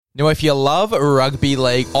Now, if you love rugby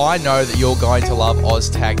league, I know that you're going to love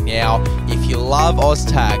OzTag now. If you love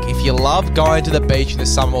OzTag, if you love going to the beach in the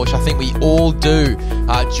summer, which I think we all do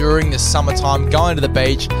during the summertime, going to the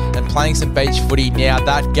beach and playing some beach footy, now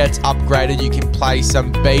that gets upgraded. You can play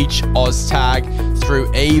some beach OzTag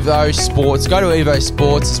through Evo Sports. Go to Evo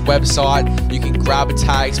Sports' website. You can grab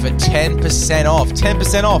tags for 10% off.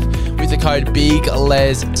 10% off with the code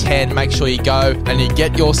BIGLES10. Make sure you go and you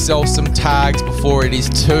get yourself some tags before it is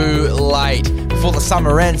too late, before the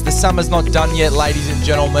summer ends. The summer's not done yet, ladies and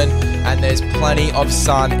gentlemen, and there's plenty of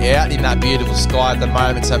sun out in that beautiful sky at the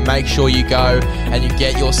moment, so make sure you go and you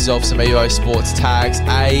get yourself some Evo Sports tags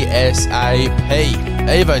ASAP.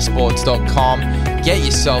 evosports.com. Get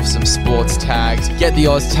yourself some sports tags. Get the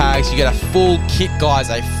Oz tags. You get a full kit, guys,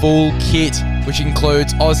 a full kit, which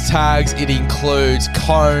includes Oz tags, it includes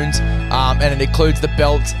cones, and it includes the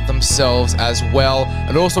belts themselves as well.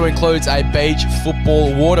 It also includes a beach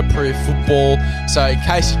football, waterproof football. So in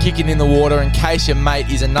case you kick it in the water, in case your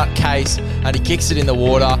mate is a nutcase and he kicks it in the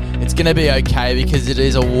water, it's going to be okay because it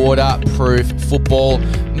is a waterproof football.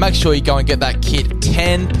 Make sure you go and get that kit.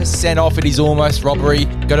 10% off. It is almost robbery.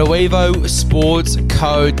 Go to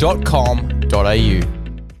evosportsco.com.au.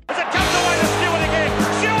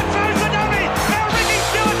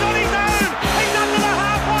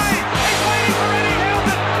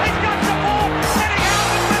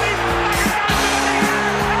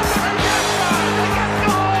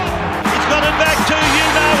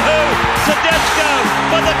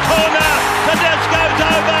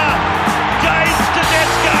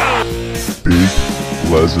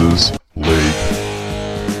 Les's League.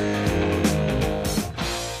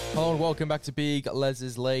 Hello and welcome back to Big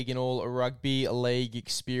Les's League and all rugby league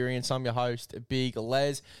experience. I'm your host, Big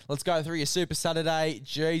Les. Let's go through your Super Saturday.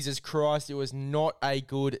 Jesus Christ, it was not a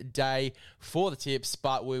good day for the tips,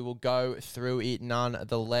 but we will go through it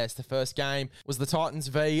nonetheless. The first game was the Titans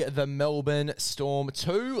v the Melbourne Storm.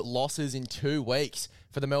 2 losses in 2 weeks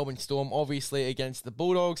for the Melbourne Storm, obviously against the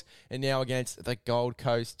Bulldogs and now against the Gold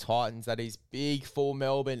Coast Titans. That is big for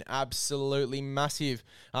Melbourne, absolutely massive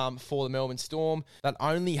for the Melbourne Storm. That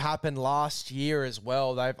only happened last year as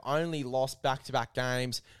well. They've only lost back-to-back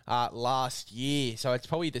games last year, so it's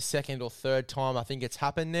probably the second or third time I think it's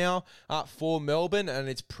happened now for Melbourne, and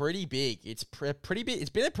it's pretty big. It's pretty big. It's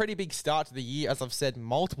been a pretty big start to the year, as I've said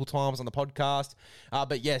multiple times on the podcast.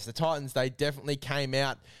 But yes, the Titans, they definitely came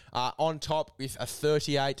out on top with a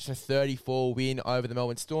 38-34 win over the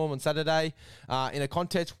Melbourne Storm on Saturday in a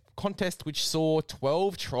contest which saw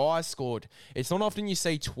 12 tries scored. It's not often you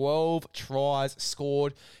see 12 tries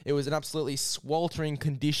scored. It was an absolutely sweltering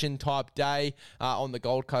condition type day on the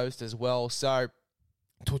Gold Coast as well. So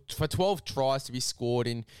for 12 tries to be scored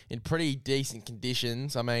in pretty decent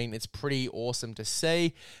conditions, I mean, it's pretty awesome to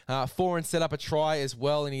see. Foran set up a try as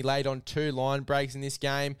well, and he laid on 2 line breaks in this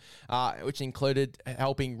game, which included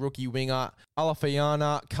helping rookie winger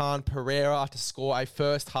Alafiana Khan Pereira to score a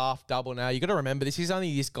first half double. Now, you got to remember, this is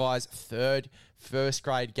only this guy's third first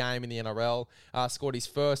grade game in the NRL. Scored his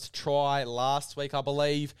first try last week, I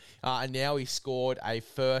believe, and now he scored a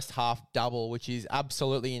first half double, which is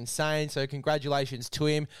absolutely insane. So congratulations to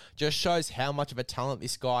him. Just shows how much of a talent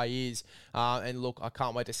this guy is. And look, I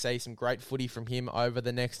can't wait to see some great footy from him over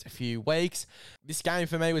the next few weeks. This game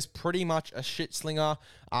for me was pretty much a shit slinger.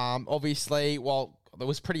 Obviously, while there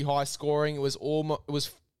was pretty high scoring, it was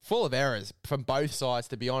full of errors from both sides,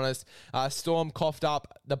 to be honest. Storm coughed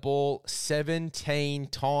up the ball 17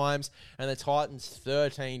 times and the Titans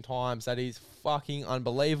 13 times. That is fucking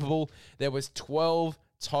unbelievable. There was 12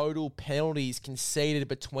 total penalties conceded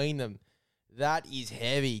between them. That is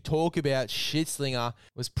heavy. Talk about shit slinger.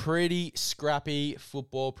 It was pretty scrappy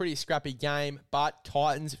football, pretty scrappy game, but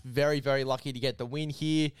Titans very, very lucky to get the win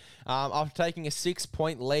here. After taking a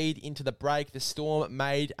 6-point lead into the break, the Storm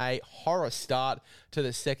made a horror start to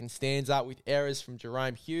the second stanza with errors from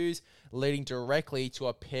Jerome Hughes, leading directly to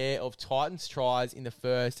a pair of Titans tries in the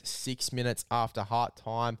first 6 minutes after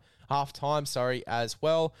halftime as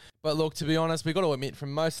well. But look, to be honest, we've got to admit,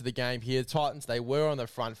 from most of the game here, the Titans, they were on the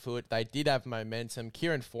front foot. They did have momentum.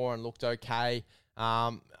 Kieran Foran looked okay.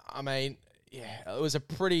 I mean, yeah, it was a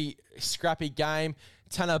pretty scrappy game.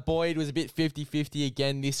 Tanner Boyd was a bit 50-50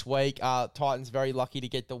 again this week. Titans very lucky to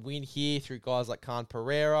get the win here through guys like Khan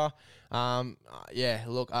Pereira. They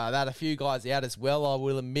had a few guys out as well, I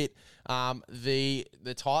will admit. The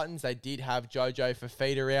Titans, they did have Jojo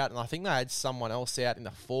Fafita out, and I think they had someone else out in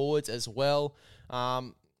the forwards as well.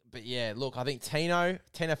 But yeah, look, I think Tino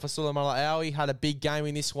Fasulamalaui had a big game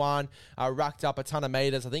in this one, racked up a ton of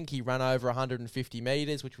metres. I think he ran over 150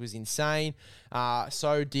 metres, which was insane.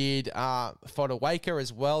 So did Fodawaker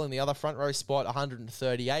as well in the other front row spot,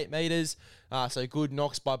 138 metres. So good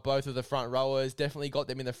knocks by both of the front rowers. Definitely got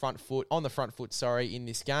them on the front foot, in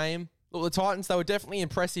this game. Look, the Titans, they were definitely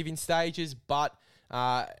impressive in stages, but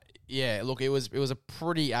yeah, look, it was a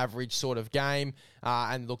pretty average sort of game.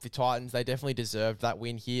 And look, the Titans, they definitely deserved that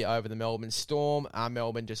win here over the Melbourne Storm.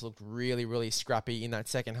 Melbourne just looked really, really scrappy in that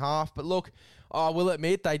second half. But look, I will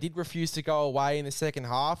admit they did refuse to go away in the second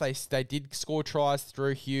half. They did score tries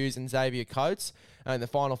through Hughes and Xavier Coates in the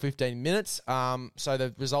final 15 minutes. So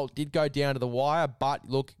the result did go down to the wire. But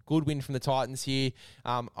look, good win from the Titans here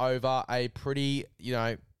over a pretty,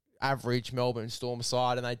 average Melbourne Storm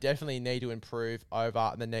side, and they definitely need to improve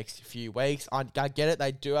over the next few weeks. I get it;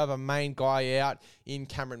 they do have a main guy out in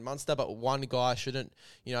Cameron Munster, but one guy shouldn't,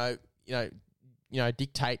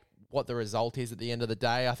 dictate what the result is at the end of the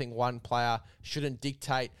day. I think one player shouldn't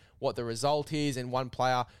dictate what the result is, and one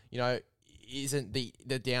player, isn't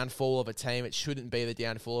the downfall of a team. It shouldn't be the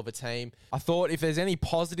downfall of a team. I thought if there's any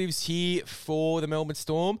positives here for the Melbourne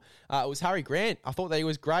Storm, it was Harry Grant. I thought that he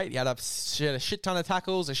was great. He had a shit ton of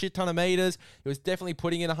tackles, a shit ton of metres. He was definitely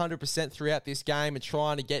putting in 100% throughout this game and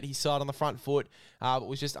trying to get his side on the front foot, but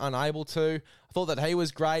was just unable to. I thought that he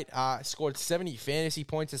was great. Scored 70 fantasy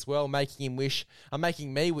points as well, making me wish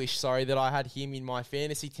that I had him in my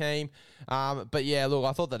fantasy team. But yeah, look,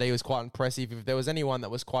 I thought that he was quite impressive. If there was anyone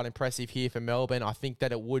that was quite impressive here for Melbourne, I think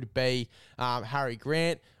that it would be Harry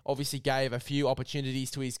Grant. Obviously gave a few opportunities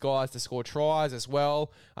to his guys to score tries as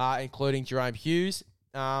well, including Jerome Hughes.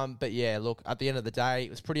 But yeah, look, at the end of the day, it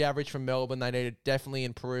was pretty average from Melbourne. They need to definitely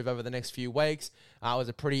improve over the next few weeks. It was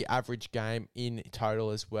a pretty average game in total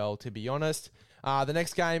as well, to be honest. The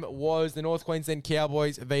next game was the North Queensland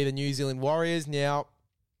Cowboys v the New Zealand Warriors. Now,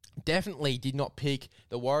 definitely did not pick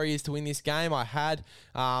the Warriors to win this game. I had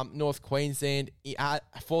North Queensland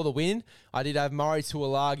for the win. I did have Murray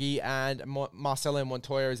Tuolagi and Marcelo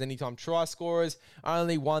Montoya as anytime try scorers. I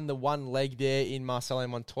only won the one leg there in Marcelo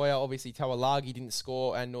Montoya. Obviously, Tuolagi didn't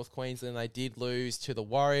score, and North Queensland, they did lose to the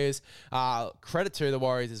Warriors. Credit to the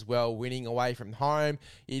Warriors as well, winning away from home.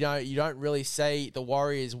 You don't really see the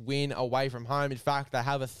Warriors win away from home. In fact, they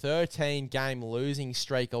have a 13-game losing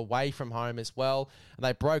streak away from home as well. And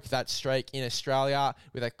they broke that streak in Australia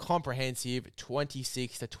with a comprehensive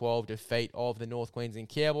 26-12 defeat of the North Queensland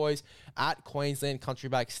Cowboys at Queensland Country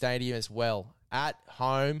Bank Stadium as well. At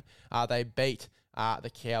home, they beat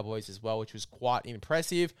the Cowboys as well, which was quite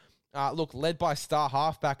impressive. Look, led by star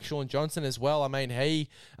halfback Shaun Johnson as well. I mean,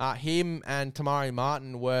 him and Tamari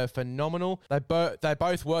Martin were phenomenal. They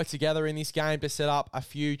both worked together in this game to set up a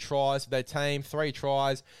few tries for their team. 3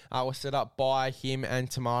 tries were set up by him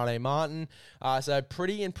and Tamari Martin. So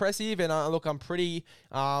pretty impressive. And look, I'm pretty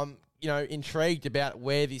intrigued about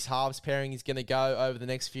where this halves pairing is going to go over the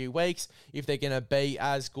next few weeks, if they're going to be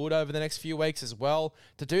as good over the next few weeks as well.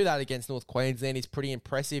 To do that against North Queensland is pretty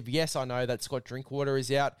impressive. Yes, I know that Scott Drinkwater is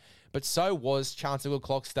out, but so was Chancellor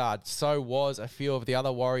Clockstad. So was a few of the other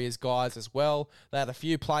Warriors guys as well. They had a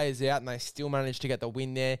few players out and they still managed to get the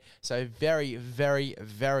win there. So very, very,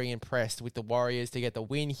 very impressed with the Warriors to get the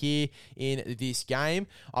win here in this game.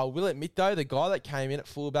 I will admit though, the guy that came in at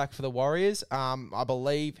fullback for the Warriors, I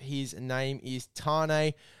believe his name is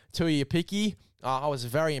Tane Tuiupiki. I was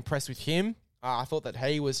very impressed with him. I thought that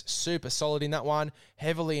he was super solid in that one,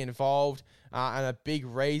 heavily involved, and a big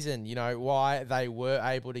reason, why they were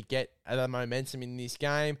able to get the momentum in this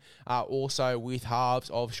game. Also with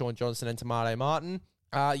halves of Shaun Johnson and Tamari Martin.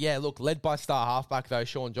 Led by star halfback though,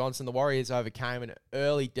 Shaun Johnson, the Warriors overcame an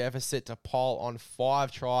early deficit to pile on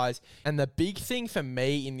 5 tries. And the big thing for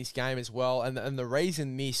me in this game as well, and the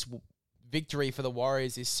reason this victory for the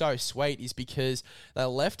Warriors is so sweet, is because they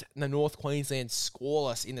left the North Queensland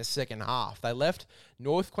scoreless in the second half. They left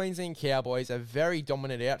North Queensland Cowboys, a very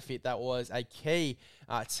dominant outfit that was a key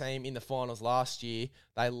team in the finals last year.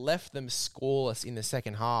 They left them scoreless in the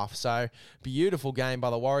second half. So beautiful game by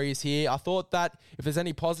the Warriors here. I thought that if there's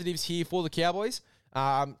any positives here for the Cowboys,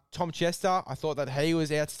 Tom Chester, I thought that he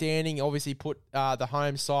was outstanding. He obviously put the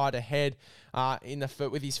home side ahead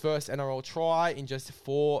with his first NRL try in just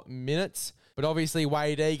 4 minutes. But obviously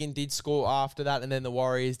Wade Egan did score after that, and then the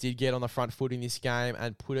Warriors did get on the front foot in this game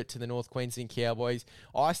and put it to the North Queensland Cowboys.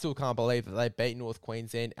 I still can't believe that they beat North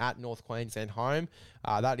Queensland at North Queensland home.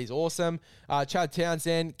 That is awesome. Chad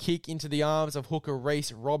Townsend, kick into the arms of hooker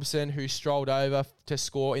Reece Robson, who strolled over to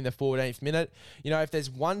score in the 14th minute. If there's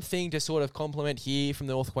one thing to sort of compliment here from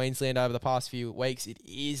North Queensland over the past few weeks, it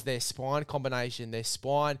is their spine combination. Their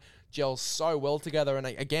spine gel so well together. And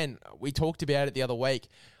again, we talked about it the other week.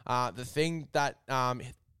 The thing that,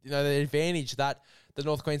 the advantage that the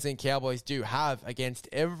North Queensland Cowboys do have against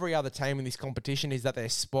every other team in this competition is that their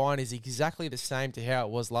spine is exactly the same to how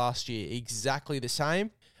it was last year. Exactly the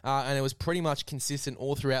same. And it was pretty much consistent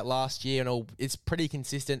all throughout last year, and it's pretty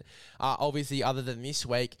consistent, obviously, other than this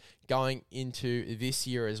week, going into this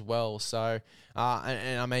year as well. So,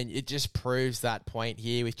 and I mean, it just proves that point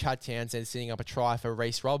here with Chad Townsend setting up a try for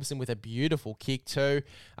Reece Robson with a beautiful kick too.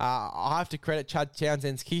 I have to credit Chad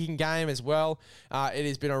Townsend's kicking game as well. It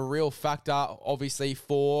has been a real factor, obviously,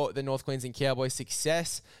 for the North Queensland Cowboys'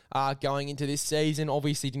 success going into this season.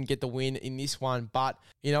 Obviously, didn't get the win in this one, but,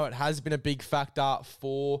 it has been a big factor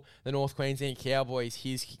for the North Queensland Cowboys,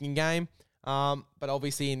 his kicking game. But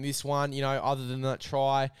obviously in this one, other than that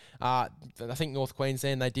try, I think North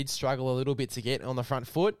Queensland, they did struggle a little bit to get on the front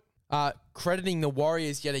foot. Crediting the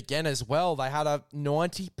Warriors yet again as well. They had a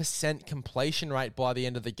 90% completion rate by the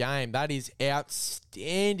end of the game. That is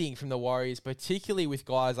outstanding from the Warriors, particularly with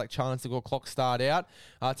guys like Charles Clock start out.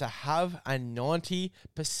 To have a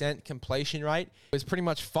 90% completion rate was pretty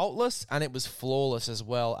much faultless, and it was flawless as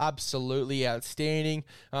well. Absolutely outstanding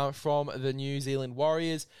from the New Zealand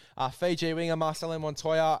Warriors. Fiji winger Marcelo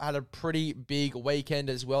Montoya had a pretty big weekend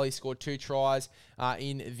as well. He scored 2 tries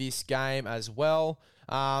in this game as well.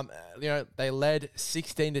 They led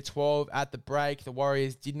 16-12 at the break. The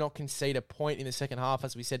Warriors did not concede a point in the second half,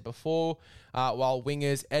 as we said before, while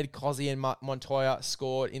wingers Ed Cossey and Montoya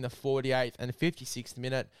scored in the 48th and 56th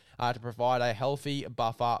minute to provide a healthy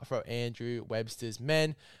buffer for Andrew Webster's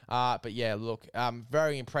men. But yeah, look,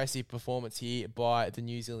 very impressive performance here by the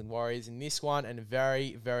New Zealand Warriors in this one, and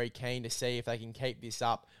very, very keen to see if they can keep this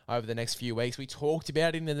up over the next few weeks. We talked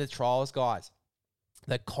about it in the trials, guys.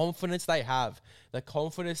 The confidence they have, the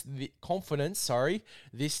confidence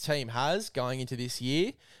this team has going into this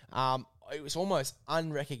year, it was almost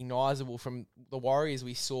unrecognisable from the Warriors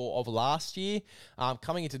we saw of last year.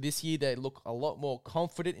 Coming into this year, they look a lot more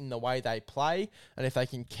confident in the way they play, and if they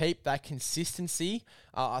can keep that consistency,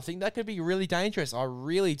 I think that could be really dangerous. I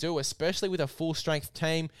really do, especially with a full-strength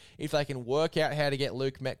team. If they can work out how to get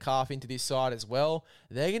Luke Metcalf into this side as well,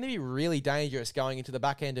 they're going to be really dangerous going into the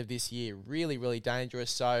back end of this year. Really, really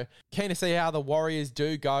dangerous. So, keen to see how the Warriors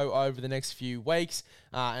do go over the next few weeks,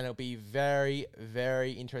 and it'll be very,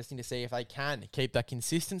 very interesting to see if they can keep that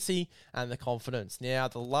consistency and the confidence. Now,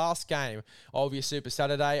 the last game of your Super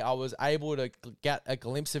Saturday, I was able to get a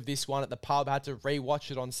glimpse of this one at the pub. I had to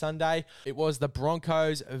rewatch it on Sunday. It was the Broncos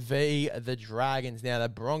v. the Dragons. Now, the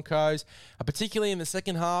Broncos, particularly in the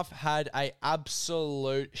second half, had an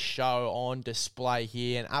absolute show on display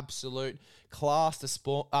here, an absolute class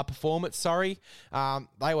performance,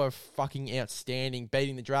 They were fucking outstanding,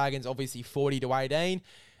 beating the Dragons, obviously 40-18.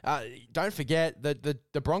 Don't forget that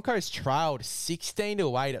the Broncos trailed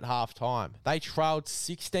 16-8 at halftime. They trailed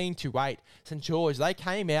 16-8. St. George, they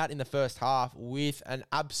came out in the first half with an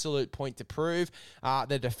absolute point to prove.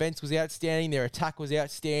 Their defense was outstanding. Their attack was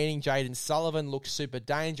outstanding. Jaden Sullivan looked super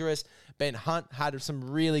dangerous. Ben Hunt had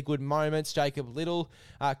some really good moments. Jacob Little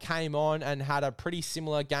came on and had a pretty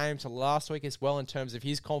similar game to last week as well in terms of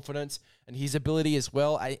his confidence and his ability as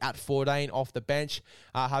well at 14 off the bench.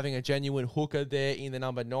 Having a genuine hooker there in the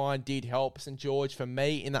number 9 did help St. George for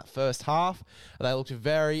me in that first half. They looked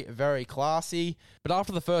very, very classy. But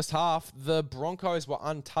after the first half, the Broncos were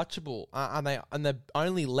untouchable, and they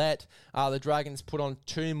only let the Dragons put on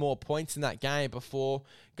 2 more points in that game before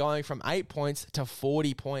going from 8 points to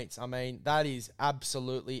 40 points. I mean, that is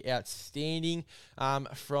absolutely outstanding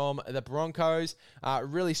from the Broncos.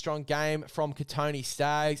 Really strong game from Katoni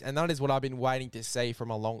Staggs, and that is what I've been waiting to see for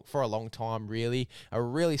a long time, really. A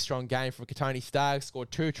really strong game from Katoni Staggs.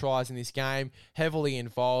 Scored 2 tries in this game, heavily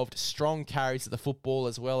involved, strong carries to the football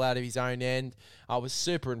as well out of his own end. I was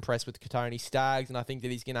super impressed with Katoni Staggs, and I think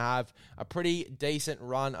that he's going to have a pretty decent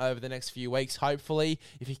run over the next few weeks, hopefully,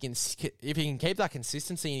 if he can keep that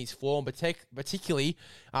consistency in his form, particularly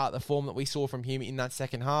the form that we saw from him in that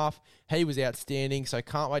second half. He was outstanding, so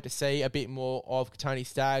can't wait to see a bit more of Katoni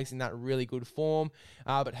Staggs in that really good form.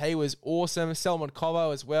 But he was awesome. Selman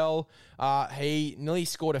Cobo as well. He nearly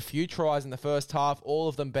scored a few tries in the first half, all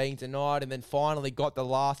of them being denied, and then finally got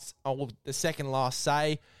the second last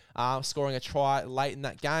say, scoring a try late in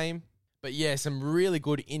that game. But yeah, some really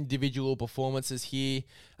good individual performances here.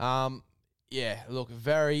 Yeah, look,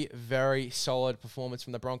 very, very solid performance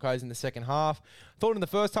from the Broncos in the second half. Thought in the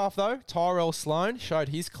first half, though, Tyrell Sloan showed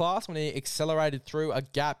his class when he accelerated through a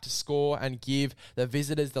gap to score and give the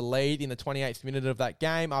visitors the lead in the 28th minute of that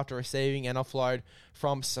game after receiving an offload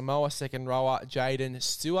from Samoa second rower Jaden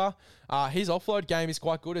Stewart. His offload game is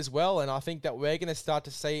quite good as well, and I think that we're going to start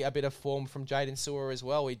to see a bit of form from Jaden Stewart as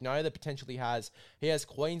well. We know the potential he has. He has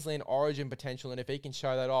Queensland origin potential, and if he can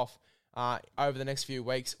show that off over the next few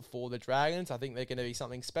weeks for the Dragons, I think they're going to be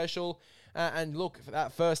something special. And look, for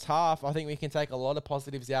that first half, I think we can take a lot of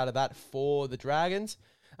positives out of that for the Dragons.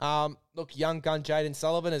 Look, young gun Jaden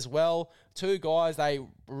Sullivan as well. Two guys they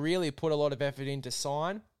really put a lot of effort in to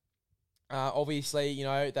sign. Obviously, you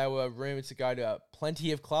know, they were rumoured to go to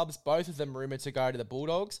plenty of clubs. Both of them rumoured to go to the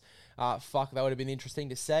Bulldogs. That would have been interesting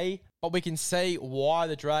to see. But we can see why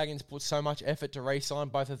the Dragons put so much effort to re-sign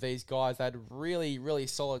both of these guys. They had really, really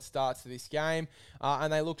solid starts to this game.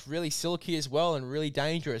 And they looked really silky as well and really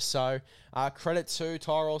dangerous. So credit to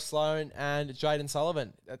Tyrell Sloan and Jaden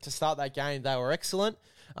Sullivan. To start that game, they were excellent.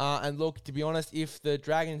 And look, to be honest, if the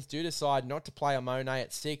Dragons do decide not to play a Monet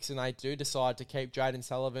at 6 and they do decide to keep Jaden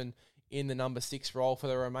Sullivan in the number 6 role for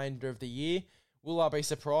the remainder of the year, will I be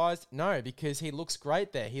surprised? No, because he looks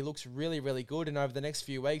great there. He looks really, really good. And over the next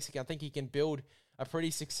few weeks, I think he can build a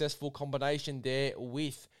pretty successful combination there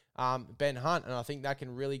with Ben Hunt. And I think that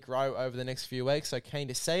can really grow over the next few weeks. So keen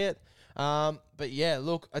to see it. But yeah,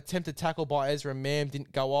 look, attempted tackle by Ezra Mam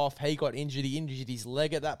didn't go off. He got injured. He injured his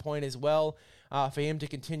leg at that point as well. For him to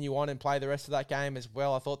continue on and play the rest of that game as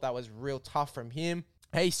well, I thought that was real tough from him.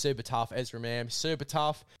 He's super tough, Ezra Mam, super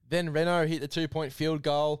tough. Then Reno hit the 2-point field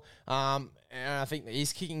goal. And I think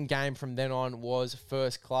his kicking game from then on was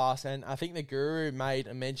first class. And I think the Guru made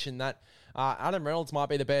a mention that Adam Reynolds might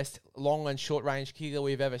be the best long and short range kicker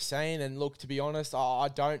we've ever seen. And look, to be honest, I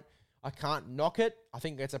can't knock it. I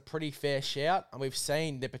think it's a pretty fair shout. And we've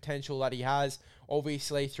seen the potential that he has,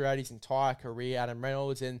 obviously, throughout his entire career, Adam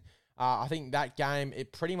Reynolds. And I think that game,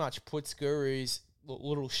 it pretty much puts Guru's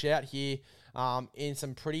little shout here in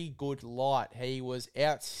some pretty good light. He was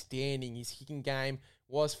outstanding. His kicking game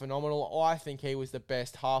was phenomenal. I think he was the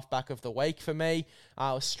best halfback of the week for me.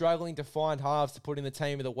 I was struggling to find halves to put in the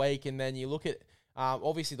team of the week, and then you look at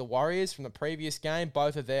obviously the Warriors from the previous game,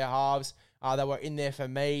 both of their halves, they were in there for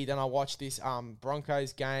me. Then I watched this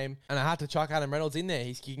Broncos game, and I had to chuck Adam Reynolds in there.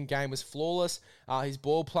 His kicking game was flawless. His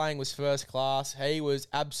ball playing was first class. He was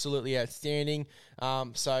absolutely outstanding.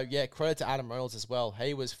 So, yeah, credit to Adam Reynolds as well.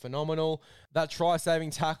 He was phenomenal. That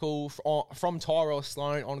try-saving tackle from Tyrell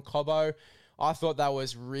Sloan on Cobbo, I thought that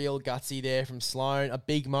was real gutsy there from Sloan. A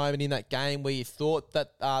big moment in that game where you thought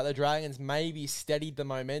that the Dragons maybe steadied the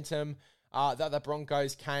momentum that the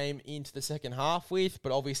Broncos came into the second half with,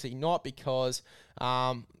 but obviously not because,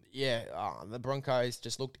 the Broncos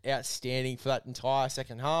just looked outstanding for that entire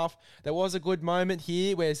second half. There was a good moment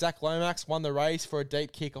here where Zach Lomax won the race for a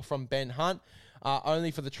deep kick from Ben Hunt,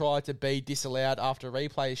 only for the try to be disallowed after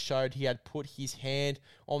replays showed he had put his hand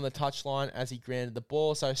on the touchline as he grounded the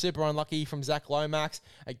ball. So super unlucky from Zach Lomax.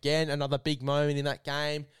 Again, another big moment in that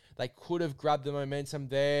game. They could have grabbed the momentum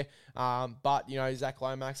there, but, Zach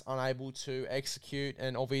Lomax unable to execute.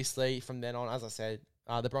 And obviously, from then on, as I said,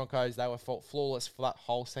 the Broncos, they were flawless for that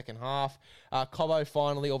whole second half. Cobbo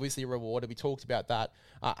finally, obviously, rewarded. We talked about that.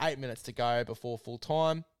 8 minutes to go before full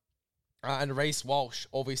time. And Reece Walsh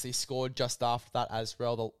obviously scored just after that as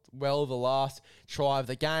well. The last try of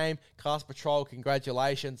the game. Cast Patrol,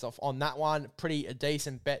 congratulations on that one. Pretty a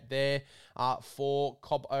decent bet there for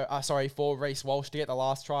Reece Walsh to get the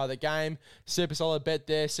last try of the game. Super solid bet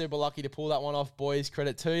there. Super lucky to pull that one off, boys.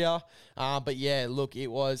 Credit to you. But yeah, look, it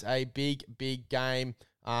was a big, big game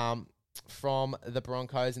from the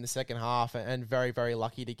Broncos in the second half, and very, very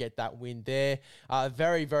lucky to get that win there.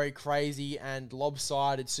 Very, very crazy and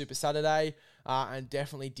lopsided Super Saturday, and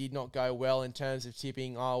definitely did not go well in terms of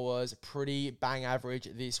tipping. I was pretty bang average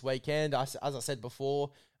this weekend. As I said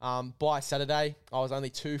before, by Saturday, I was only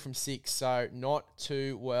 2 from 6, so not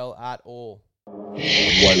too well at all.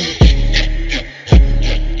 Wallop.